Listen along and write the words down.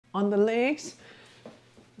on the legs.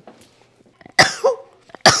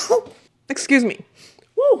 Excuse me.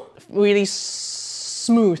 Woo! Really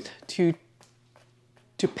smooth to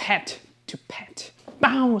pet.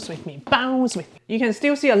 Bounce with me, bounce with me. You can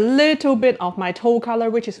still see a little bit of my toe color,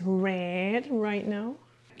 which is red right now.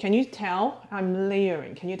 Can you tell? I'm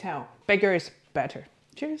layering, can you tell? Bigger is better.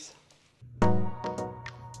 Cheers.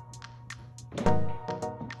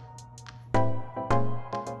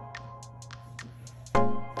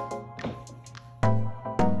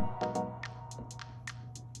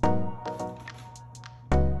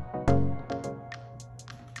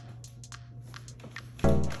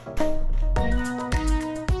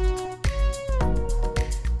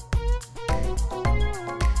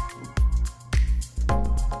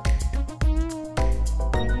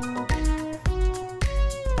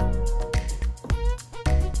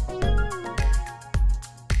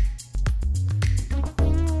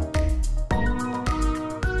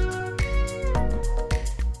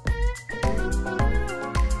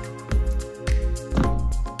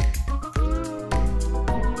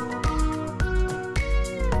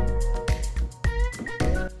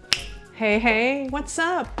 Hey, what's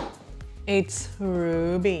up? It's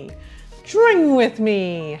Ruby. Drink with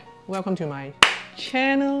me. Welcome to my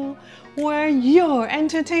channel where your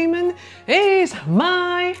entertainment is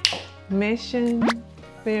my mission.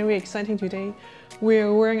 Very exciting today.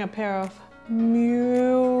 We're wearing a pair of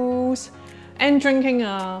Mules and drinking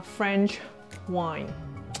a French wine.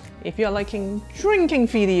 If you're liking drinking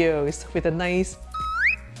videos with a nice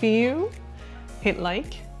view, hit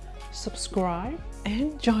like, subscribe,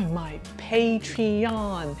 and join my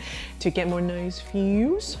Patreon to get more nice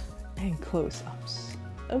views and close-ups.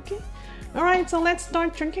 Okay? Alright, so let's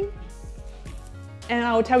start drinking. And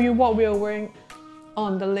I'll tell you what we are wearing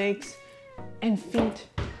on the legs and feet.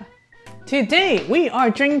 Today we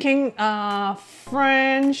are drinking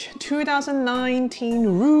French 2019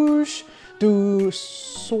 Rouge du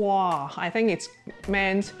Soir. I think it's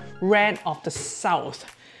meant Red of the South.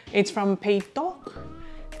 It's from Pays d'Oc.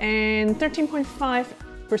 And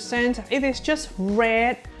 13.5%. It is just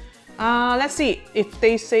red. Let's see if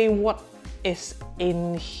they say what is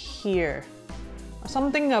in here.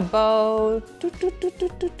 Something about...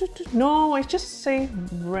 No, I just say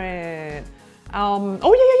red.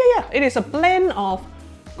 Oh yeah. It is a blend of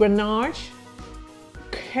Grenache,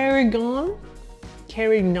 Carignan,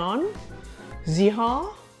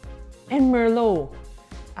 Syrah, and Merlot.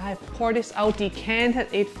 I poured this out, decanted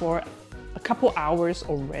it for a couple hours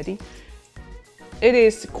already. It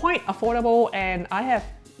is quite affordable, and I have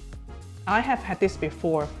had this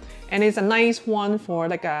before, and it's a nice one for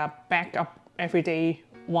like a backup everyday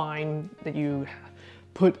wine that you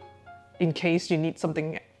put in case you need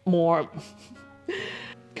something more.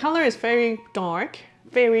 Color is very dark,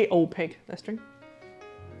 very opaque. Let's drink.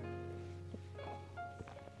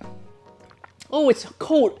 Oh, it's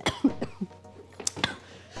cold.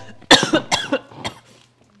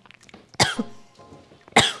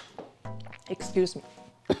 Excuse me.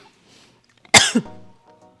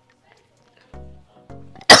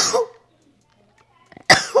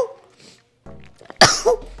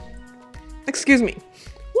 Excuse me.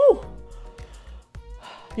 Woo!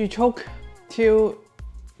 You choke till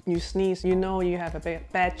you sneeze. You know you have a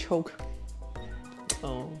bad choke.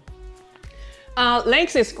 Oh.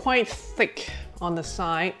 Legs is quite thick on the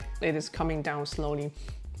side. It is coming down slowly.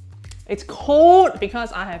 It's cold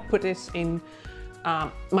because I have put this in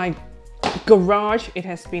my garage. It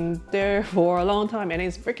has been there for a long time and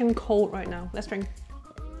it's freaking cold right now. Let's drink.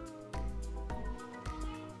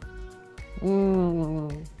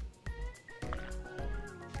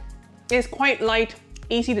 It's quite light,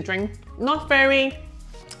 easy to drink, not very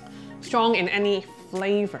strong in any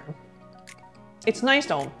flavor. It's nice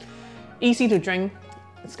though, easy to drink.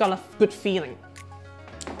 It's got a good feeling.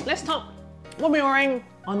 Let's talk what we're wearing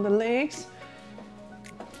on the legs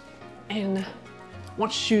and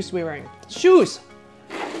what shoes we're wearing. Shoes!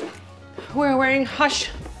 We're wearing Hush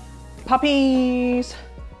puppies,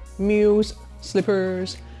 Mules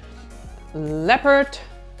slippers, leopard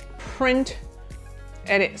print.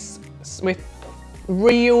 It is with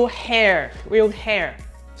real hair,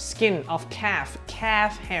 skin of calf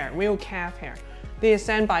hair, real calf hair. This is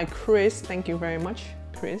sent by Chris. Thank you very much,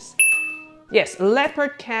 Chris. Yes,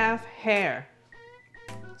 leopard calf hair.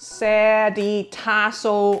 Sadie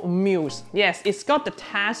tassel Mules. Yes, it's got the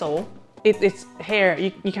tassel. It's hair.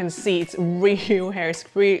 You can see it's real hair. It's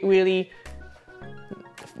really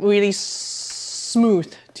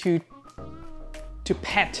smooth to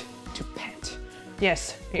pet.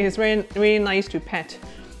 Yes, it is really nice to pet.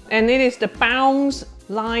 And it is the bounce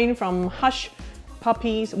line from Hush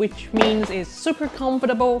puppies, which means it's super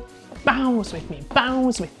comfortable. Bounce with me,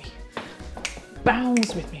 bounce with me.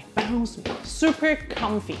 Bounce with me, bounce with me. Super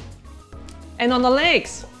comfy. And on the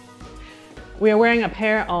legs, we are wearing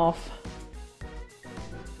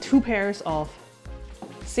two pairs of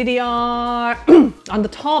CDR. On the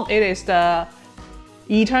top, it is the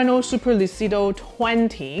Eternal Super Lucido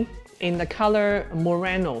 20 in the color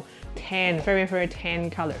Moreno. Tan, very, very tan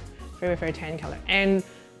color. Very, very tan color. And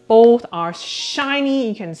both are shiny.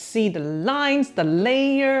 You can see the lines, the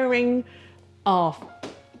layering of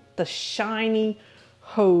the shiny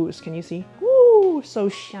hose. Can you see? Woo, so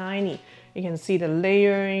shiny. You can see the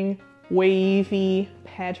layering, wavy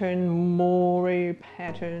pattern, moire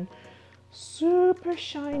pattern. Super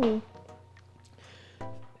shiny.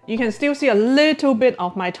 You can still see a little bit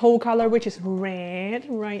of my toe color, which is red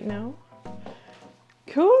right now.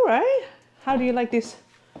 Cool, right? How do you like this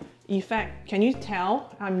effect? Can you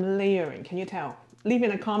tell I'm layering? Can you tell? Leave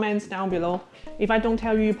in the comments down below. If I don't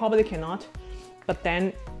tell you, you probably cannot. But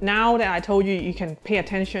then, now that I told you, you can pay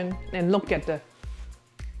attention and look at the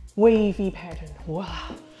wavy pattern.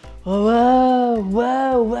 Wow. Whoa,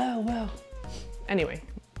 whoa, whoa, whoa. Anyway,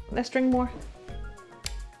 let's drink more.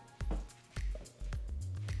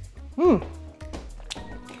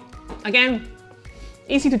 Again,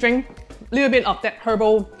 easy to drink. Little bit of that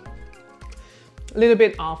herbal, little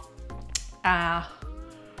bit of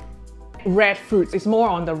red fruits. It's more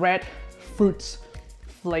on the red fruits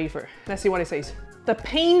flavor. Let's see what it says. The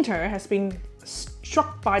painter has been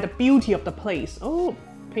struck by the beauty of the place. Oh,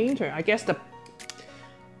 painter. I guess the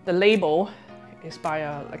label is by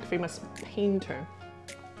a famous painter.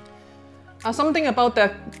 Something about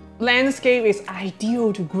the landscape is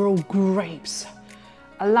ideal to grow grapes,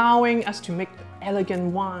 allowing us to make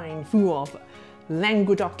elegant wine full of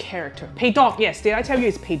Languedoc character. Pédoc, yes, did I tell you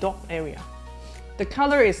it's Pédoc area? The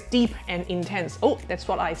color is deep and intense. Oh, that's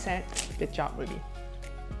what I said. Good job, Ruby.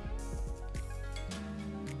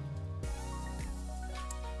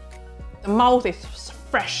 The mouth is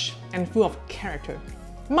fresh and full of character.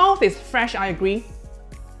 Mouth is fresh, I agree.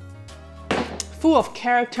 Full of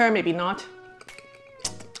character, maybe not.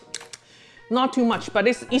 Not too much, but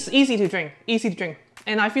it's easy to drink. Easy to drink.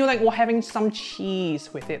 And I feel like we're having some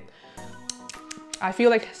cheese with it. I feel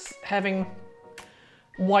like having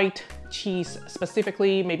white cheese,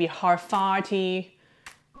 specifically maybe Harfati,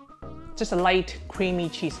 just a light creamy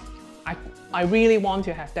cheese. I really want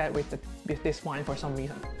to have that with this wine for some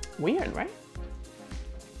reason. Weird, right?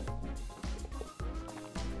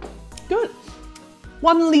 Good.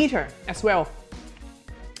 1 liter as well,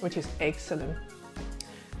 which is excellent.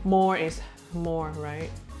 More is more, right?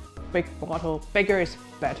 Big bottle, bigger is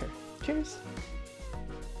better. Cheers.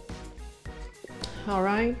 All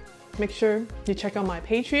right, make sure you check out my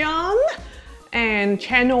Patreon and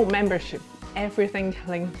channel membership. Everything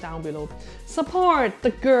linked down below. Support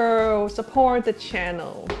the girl, support the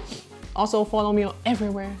channel. Also follow me on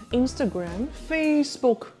everywhere, Instagram,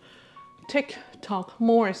 Facebook, TikTok,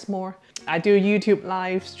 more is more. I do YouTube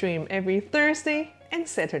live stream every Thursday and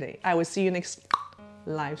Saturday. I will see you next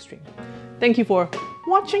live stream. Thank you for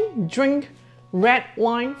watching. Drink red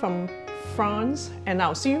wine from France, and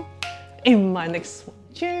I'll see you in my next one.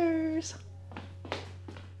 Cheers!